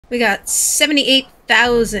We got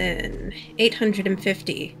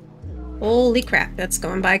 78,850. Holy crap, that's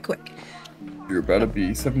going by quick. You're about to be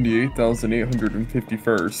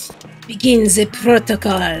 78,851st. Begin the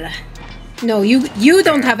protocol. No, you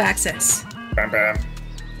don't have access. Bam bam.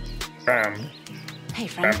 Bam. Hey,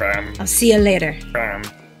 friend. Bam bam. I'll see you later. Bam.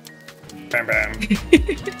 Bam bam.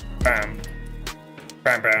 Bam.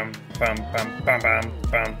 Bam bam. Bam bam bam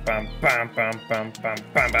bam bam bam bam bam bam bam bam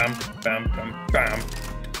bam bam bam bam.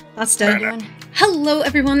 Basta. Hello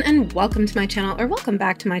everyone and welcome to my channel, or welcome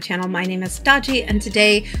back to my channel. My name is Daji and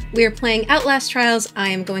today we are playing Outlast Trials. I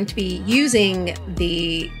am going to be using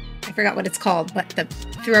the, I forgot what it's called, but the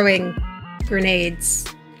throwing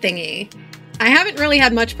grenades thingy. I haven't really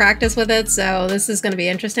had much practice with it, so this is going to be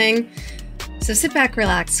interesting. So sit back,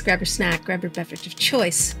 relax, grab your snack, grab your beverage of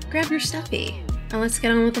choice, grab your stuffy, and let's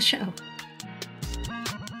get on with the show.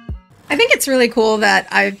 I think it's really cool that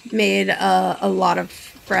I've made a lot of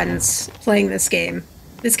friends playing this game.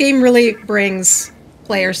 This game really brings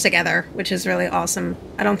players together, which is really awesome.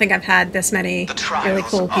 I don't think I've had this many really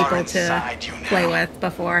cool people to play with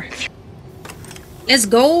before. Let's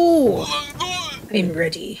go! I'm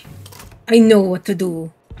ready. I know what to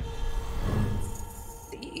do.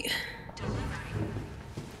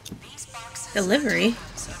 Delivery?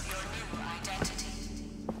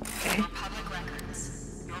 Okay.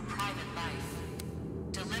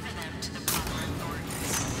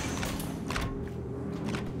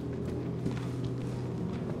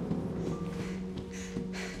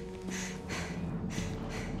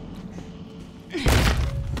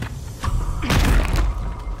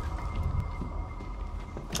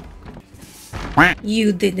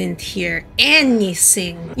 You didn't hear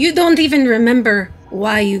anything. You don't even remember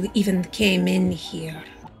why you even came in here.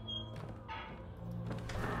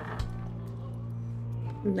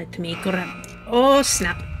 Let me grab... Oh,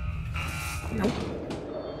 snap. Nope.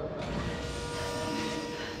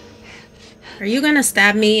 Are you gonna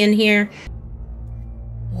stab me in here?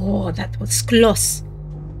 Oh, that was close.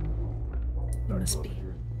 Must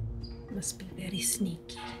be very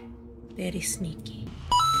sneaky. Very sneaky.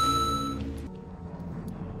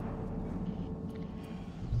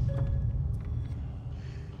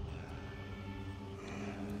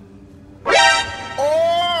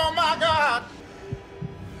 Oh my God!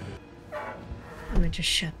 I'm gonna just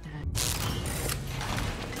shut that.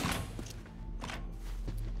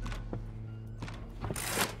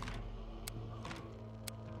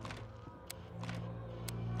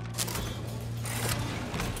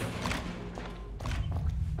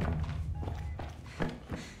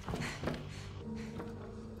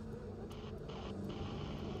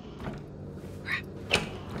 Crap.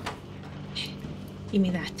 Give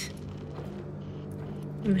me that.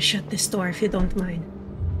 I'm gonna shut this door if you don't mind.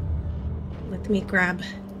 Let me grab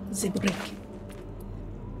the brick.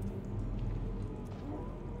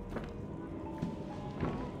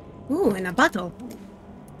 Ooh, and a bottle.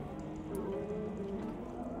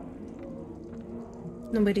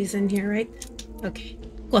 Nobody's in here, right? Okay.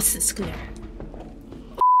 Coast is clear.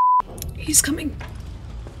 He's coming.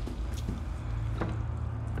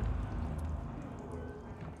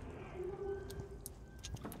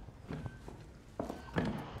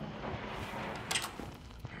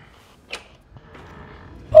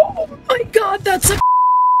 Oh my God,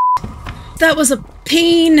 that was a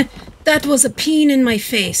pain. That was a pain in my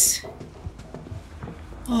face.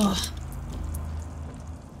 Oh.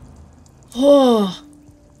 Oh.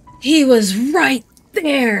 He was right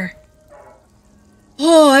there.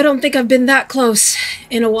 Oh, I don't think I've been that close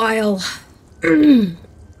in a while. Thank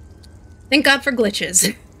God for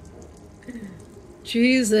glitches.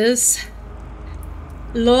 Jesus.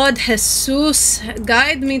 Lord Jesus,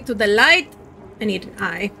 guide me to the light. I need an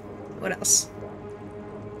eye. What else?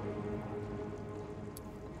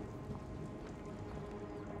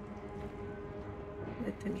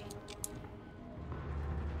 Wait to me.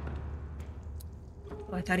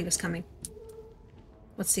 Oh, I thought he was coming.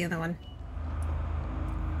 What's the other one?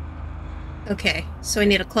 Okay, so I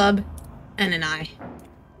need a club and an eye.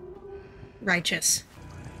 Righteous.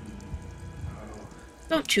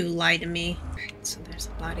 Don't you lie to me. Alright, so there's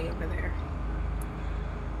a body over there.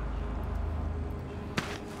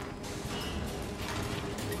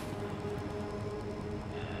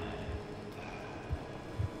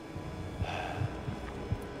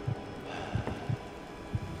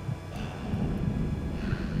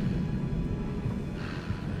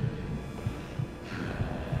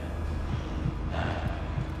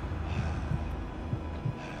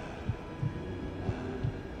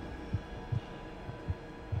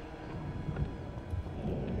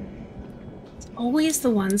 Always the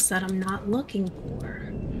ones that I'm not looking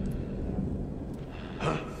for.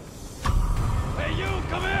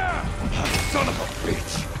 Son of a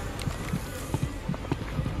bitch!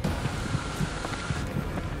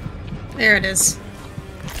 There it is.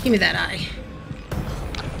 Give me that eye.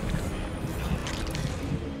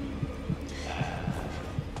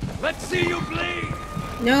 Let's see you bleed!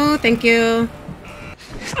 No, thank you.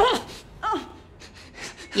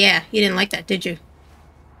 Yeah, you didn't like that, did you?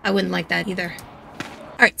 I wouldn't like that either.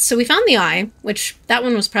 Alright, so we found the eye, which that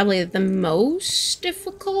one was probably the most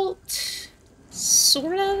difficult,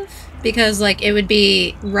 sort of, because, like, it would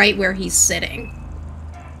be right where he's sitting.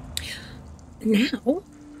 Now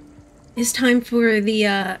is time for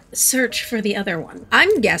the search for the other one.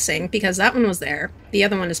 I'm guessing, because that one was there, the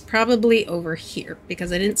other one is probably over here,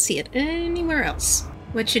 because I didn't see it anywhere else.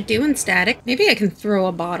 What you doing, Static? Maybe I can throw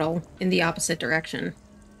a bottle in the opposite direction.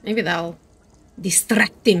 Maybe that'll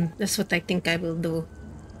distract him. That's what I think I will do.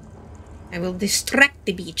 I will distract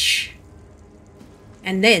the beach.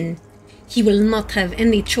 And then he will not have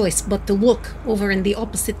any choice but to look over in the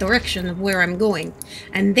opposite direction of where I'm going.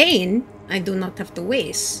 And then I do not have to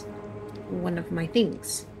waste one of my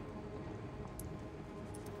things.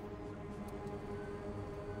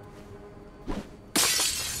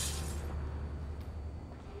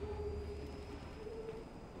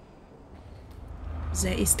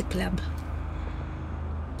 There is the club.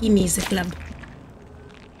 Give me the club.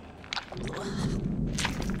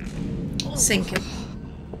 Thank you.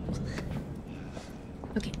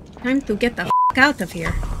 Okay, time to get the f*** out of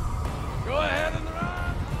here. Go ahead and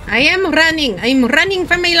run! I am running! I'm running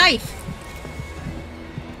for my life!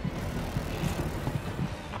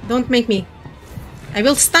 Don't make me. I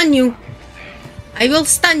will stun you! I will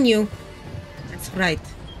stun you! That's right.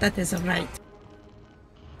 That is right.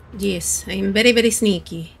 Yes, I am very, very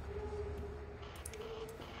sneaky.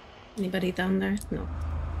 Anybody down there? No.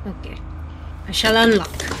 Okay. I shall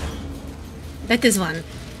unlock. That is one.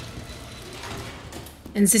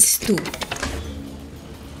 And this is two.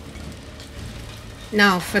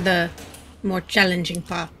 Now for the more challenging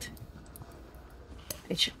part.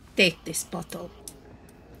 I should take this bottle.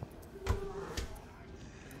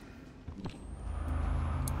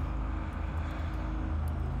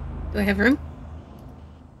 Do I have room?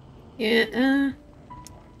 Yeah,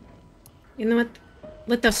 you know what?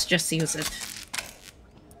 Let us just use it.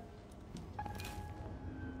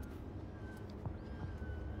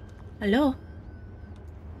 Hello?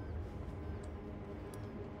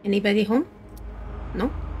 Anybody home?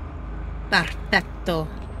 No? Perfecto.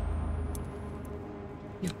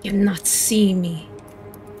 You cannot see me.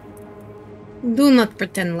 Do not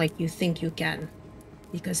pretend like you think you can,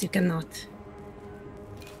 because you cannot.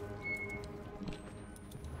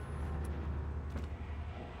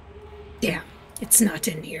 Damn, it's not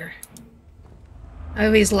in here. I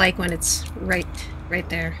always like when it's right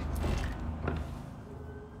there.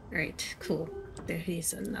 Right, cool. There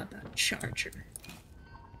is another charger.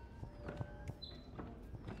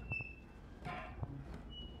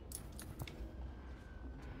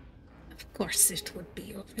 Of course it would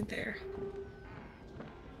be over there.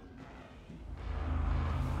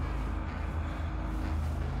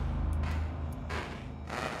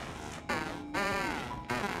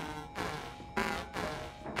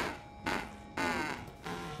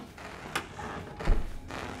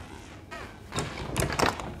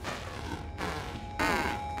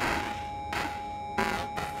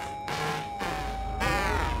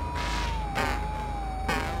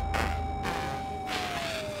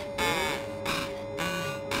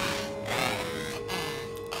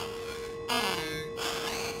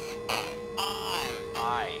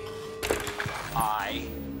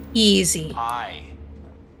 Easy.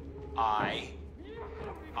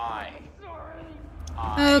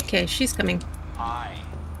 Okay, she's coming.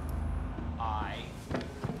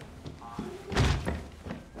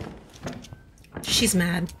 She's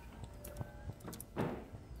mad.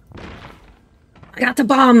 I got a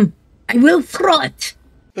bomb. I will throw it.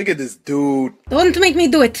 Look at this dude. Don't make me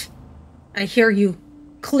do it. I hear you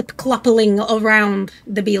clip-clopping around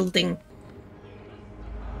the building.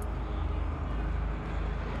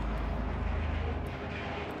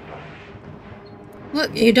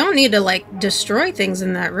 Look, you don't need to, like, destroy things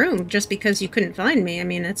in that room just because you couldn't find me. I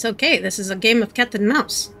mean, it's okay. This is a game of cat and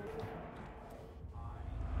mouse.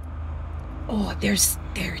 Oh, there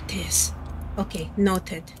it is. Okay,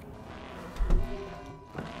 noted.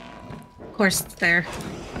 Of course it's there.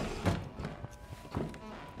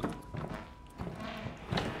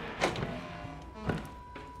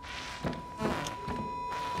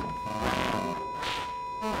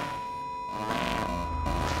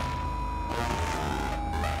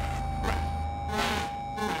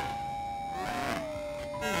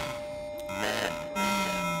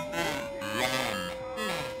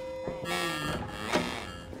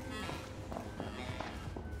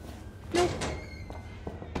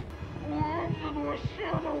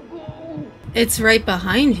 It's right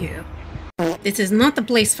behind you. This is not the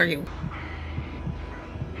place for you.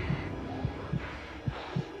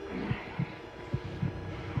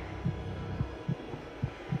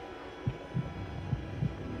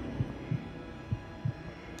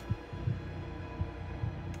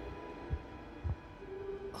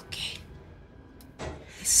 Okay.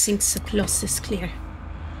 I think the close is clear.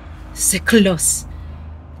 The close.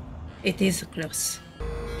 It is close.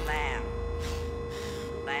 Lamb.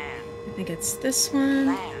 Lamb. I think it's this one.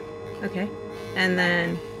 Lamb. Okay. And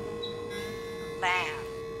then... Lamb.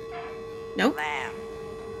 Nope. Lamb.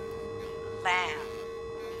 Lamb.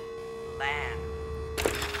 Lamb.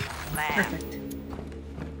 Lamb. Perfect.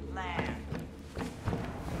 Lamb.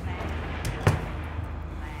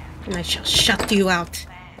 And I shall shut you out.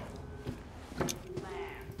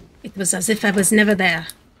 It was as if I was never there.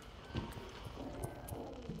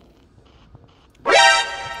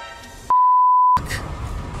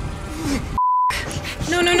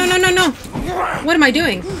 No, no, no, no, no, no! What am I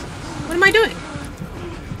doing? What am I doing?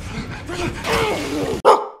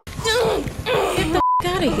 Get the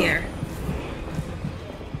out of here.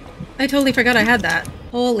 I totally forgot I had that.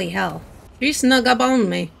 Holy hell. She snuck up on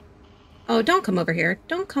me. Oh, don't come over here.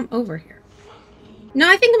 Don't come over here. No,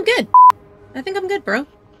 I think I'm good. I think I'm good, bro.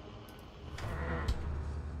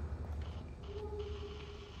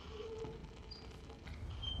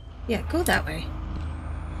 Yeah, go that way.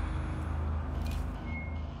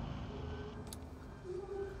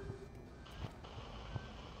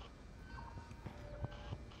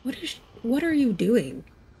 What are you doing?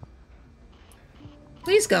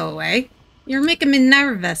 Please go away. You're making me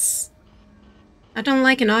nervous. I don't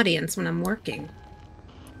like an audience when I'm working.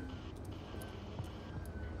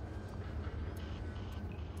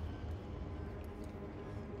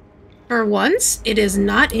 For once, it is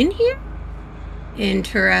not in here?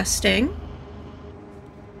 Interesting.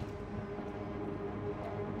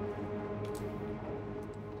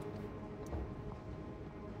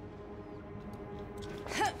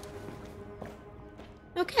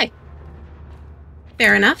 Okay.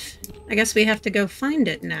 Fair enough. I guess we have to go find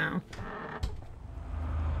it now.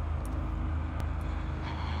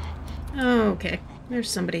 Oh, okay. There's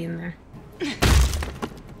somebody in there.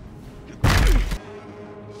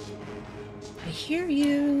 I hear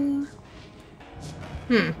you.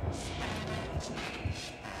 Oh,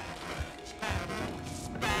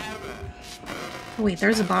 wait,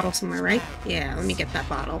 there's a bottle somewhere, right? Yeah, let me get that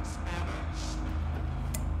bottle.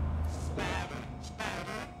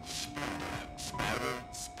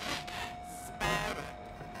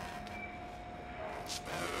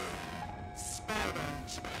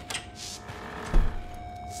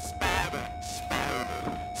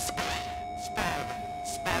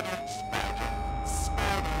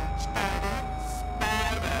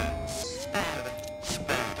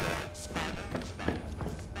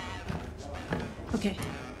 Okay.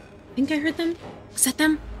 I think I heard them. Was that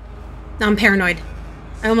them? No, I'm paranoid.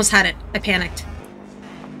 I almost had it. I panicked.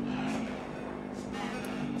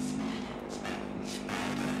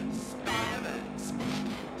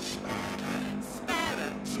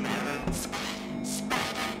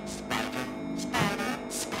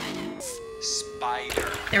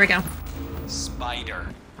 Spider. There we go. Spider.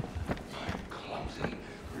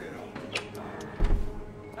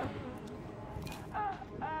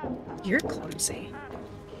 You're clumsy.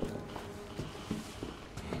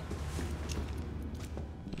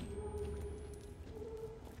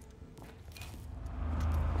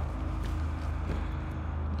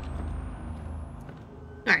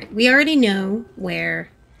 Alright, we already know where...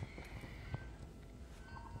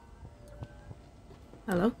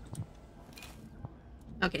 Hello?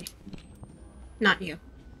 Okay. Not you.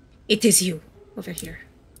 It is you, over here.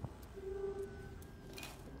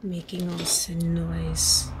 Making all this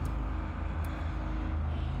noise.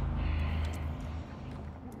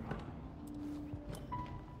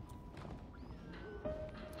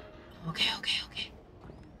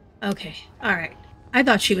 Okay, alright. I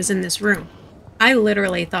thought she was in this room. I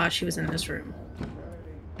literally thought she was in this room.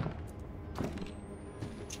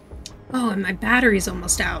 Oh, and my battery's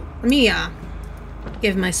almost out. Let me,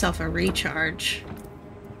 give myself a recharge.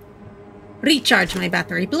 Recharge my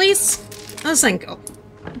battery, please. Oh, thank you.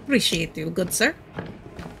 Appreciate you, good sir.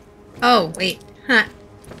 Oh, wait. Huh.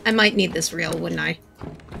 I might need this reel, wouldn't I?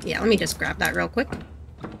 Yeah, let me just grab that real quick.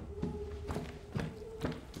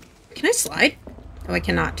 Can I slide? Oh, I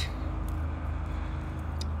cannot.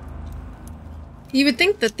 You would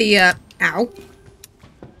think that the, ow.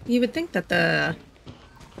 You would think that the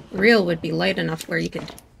reel would be light enough where you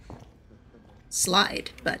could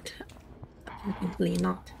slide, but apparently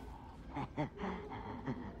not.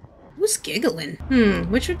 Who's giggling?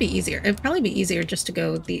 Which would be easier? It'd probably be easier just to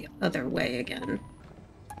go the other way again.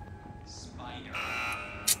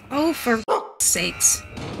 Oh, for sakes.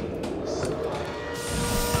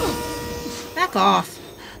 Back off.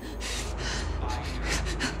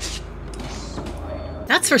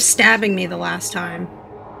 That's for stabbing me the last time.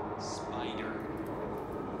 Spider.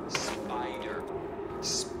 Spider.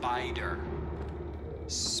 Spider.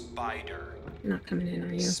 Spider. You're not coming in,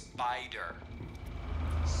 are you? Spider.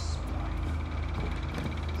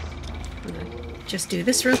 I'm gonna just do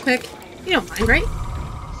this real quick. You don't mind, right?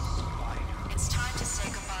 It's time to say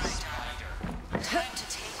goodbye, Dad. Time to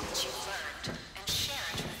take what you've learned and share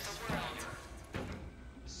it with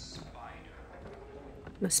the world.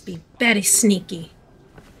 Must be very sneaky.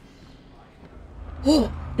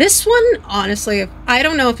 Oh, this one, honestly, I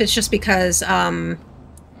don't know if it's just because I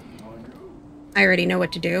already know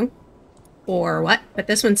what to do or what, but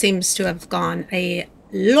this one seems to have gone a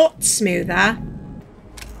lot smoother.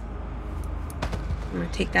 I'm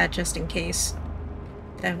gonna take that just in case.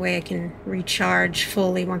 That way I can recharge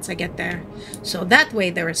fully once I get there. So that way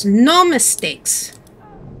there is no mistakes.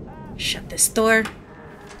 Shut this door.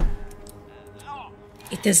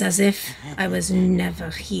 It is as if I was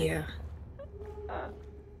never here.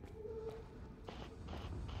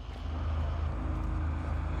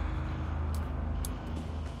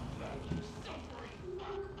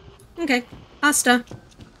 Okay, Asta.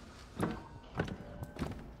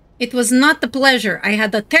 It was not a pleasure. I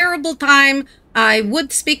had a terrible time. I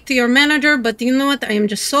would speak to your manager, but you know what? I am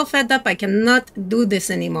just so fed up. I cannot do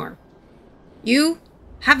this anymore. You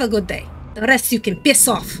have a good day. The rest you can piss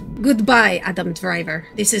off. Goodbye, Adam Driver.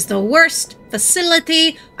 This is the worst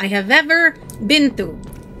facility I have ever been to.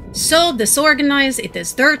 So disorganized, it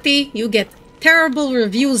is dirty. You get terrible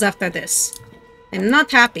reviews after this. I'm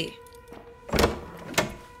not happy.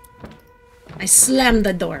 I slammed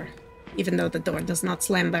the door, even though the door does not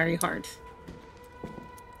slam very hard.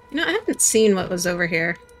 You know, I haven't seen what was over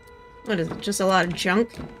here. What is it? Just a lot of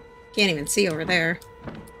junk? Can't even see over there.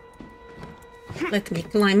 Let me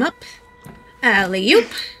climb up.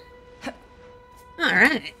 Alley-oop.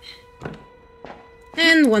 Alright.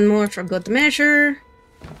 And one more for good measure.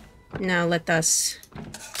 Now let us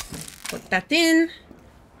put that in.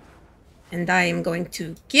 And I am going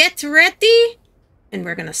to get ready. And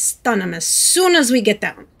we're gonna stun him as soon as we get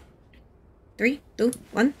down. 3, 2,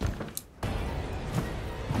 1.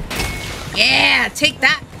 Yeah, take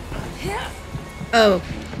that. Oh,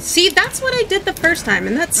 see, that's what I did the first time,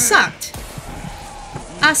 and that sucked.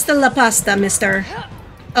 Hasta la pasta, mister.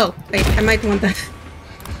 Oh, wait, I might want to...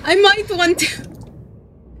 I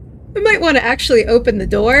might want to actually open the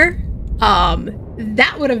door.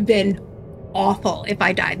 That would have been awful if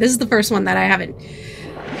I died. This is the first one that I haven't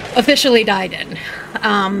officially died in.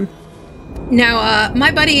 Now,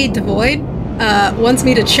 my buddy Devoid wants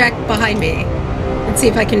me to check behind me and see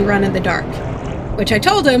if I can run in the dark. Which I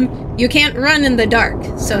told him, you can't run in the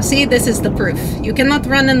dark. So see, this is the proof. You cannot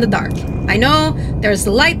run in the dark. I know there's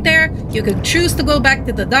the light there. You could choose to go back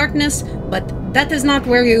to the darkness, but that is not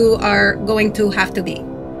where you are going to have to be.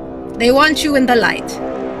 They want you in the light.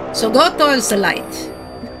 So go towards the light.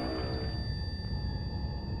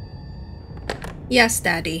 Yes,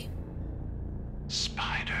 Daddy.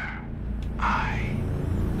 Spider, I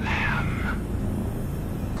am.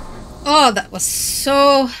 Oh, that was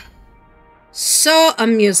so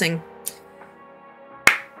amusing.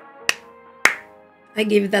 I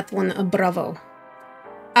give that one a bravo.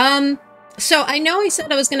 So I know I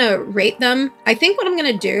said I was gonna rate them. I think what I'm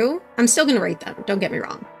gonna do, I'm still gonna rate them, don't get me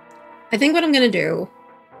wrong. I think what I'm gonna do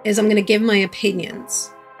is I'm gonna give my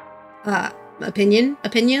opinions.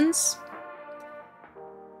 Opinions?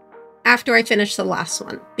 After I finish the last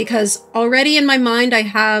one. Because already in my mind I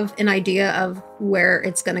have an idea of where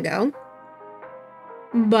it's gonna go.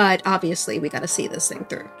 But obviously we gotta see this thing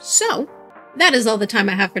through. So, that is all the time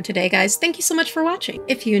I have for today, guys. Thank you so much for watching.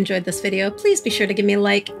 If you enjoyed this video, please be sure to give me a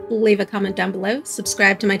like, leave a comment down below,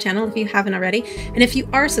 subscribe to my channel if you haven't already, and if you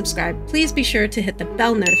are subscribed, please be sure to hit the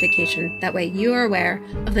bell notification. That way you are aware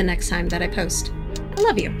of the next time that I post. I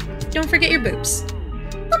love you. Don't forget your boobs.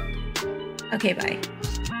 Boop. Okay, bye.